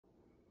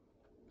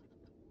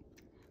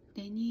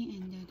Danny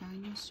and the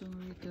dinosaur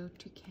go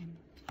to camp.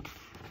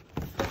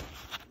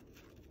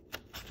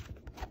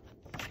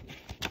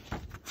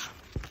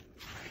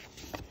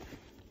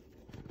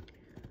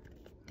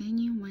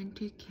 Danny went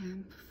to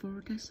camp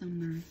for the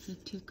summer. He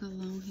took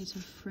along his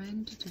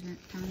friend the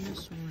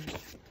dinosaur.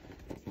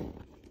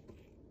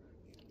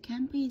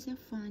 Camp is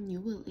fun, you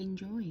will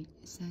enjoy it,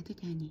 said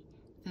Danny.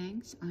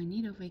 Thanks, I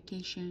need a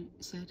vacation,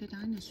 said the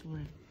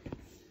dinosaur.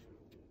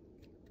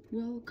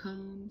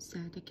 Welcome,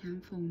 said the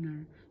camp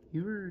owner.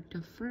 You're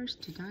the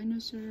first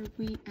dinosaur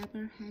we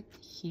ever had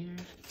here.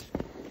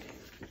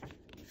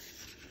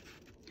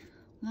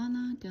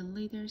 Lana, the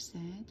leader,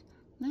 said,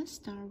 let's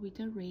start with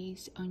a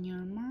race. On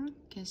your mark,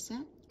 get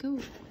set, go.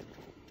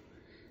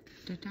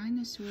 The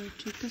dinosaur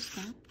took a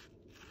step.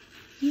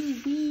 You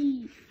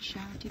win,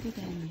 shouted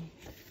Danny.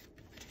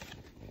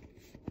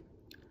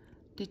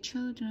 The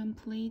children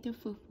played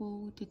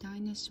football. The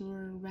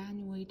dinosaur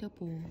ran with the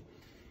ball,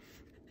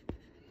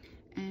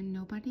 and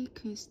nobody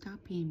could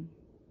stop him.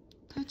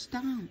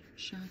 Touchdown,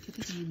 shouted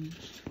Danny.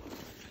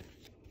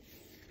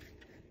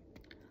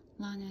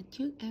 Lana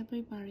took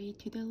everybody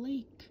to the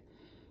lake.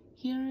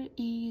 Here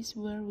is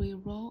where we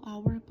row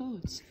our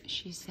boats,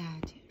 she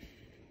said.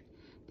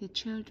 The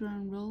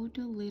children rowed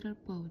the little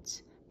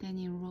boats.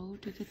 Danny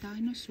rowed the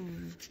dinosaur.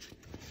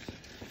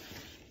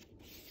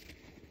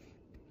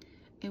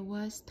 It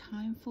was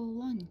time for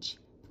lunch.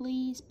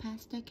 Please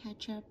pass the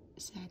ketchup,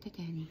 said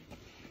Danny.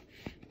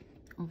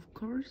 Of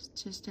course,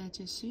 just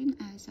as soon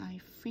as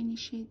I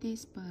finish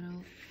this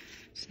bottle,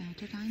 said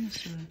the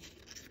dinosaur.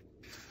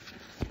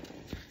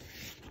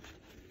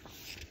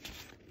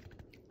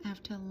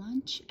 After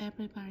lunch,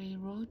 everybody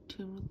wrote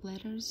 2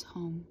 letters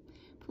home.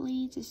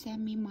 Please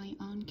send me my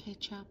own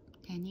ketchup,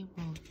 Danny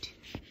wrote.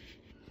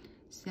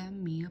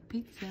 Send me a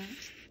pizza,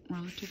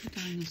 wrote the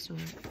dinosaur.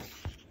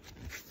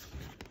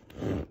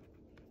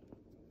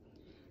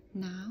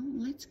 Now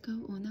let's go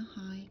on a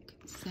hike,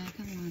 said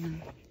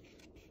Lana.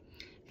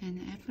 And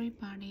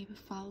everybody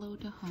followed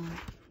the home.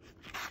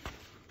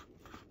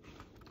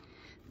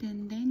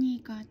 Then Danny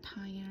got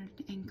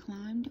tired and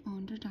climbed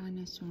on the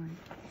dinosaur.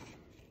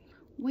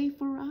 Wait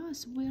for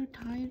us, we're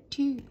tired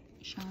too,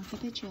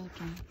 shouted the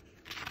children.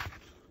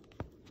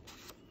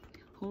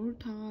 Hold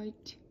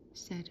tight,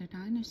 said the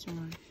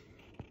dinosaur.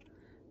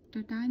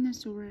 The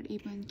dinosaur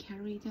even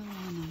carried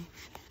Lana.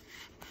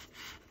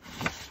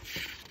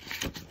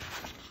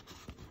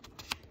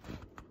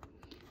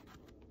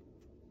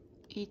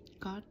 It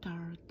got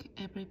dark.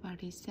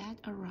 Everybody sat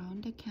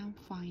around the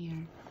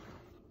campfire.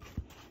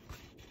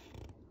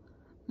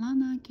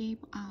 Lana gave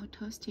out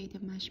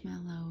toasted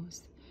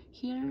marshmallows.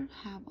 Here,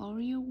 have all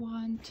you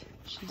want,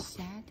 she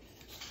said.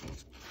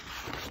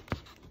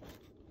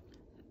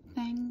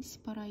 Thanks,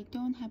 but I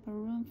don't have a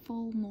room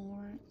full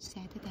more,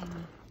 said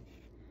Danny.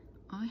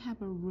 I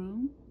have a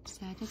room,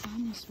 said the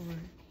dinosaur.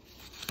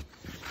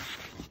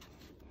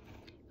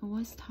 It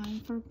was time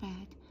for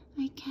bed.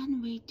 I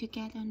can't wait to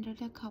get under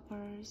the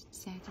covers,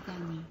 said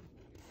Danny.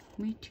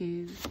 Me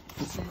too,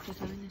 said the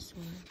dinosaur.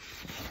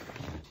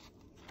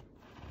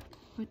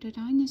 But the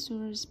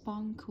dinosaur's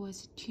bunk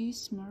was too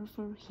small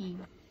for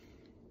him.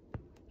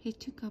 He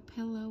took a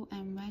pillow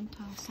and went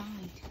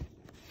outside.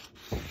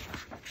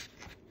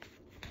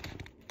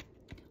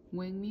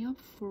 Wake me up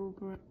for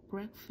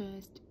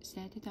breakfast,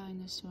 said the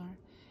dinosaur,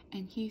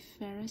 and he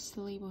fell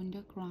asleep on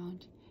the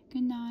ground.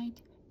 Good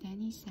night,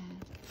 Danny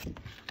said.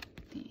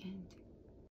 The end.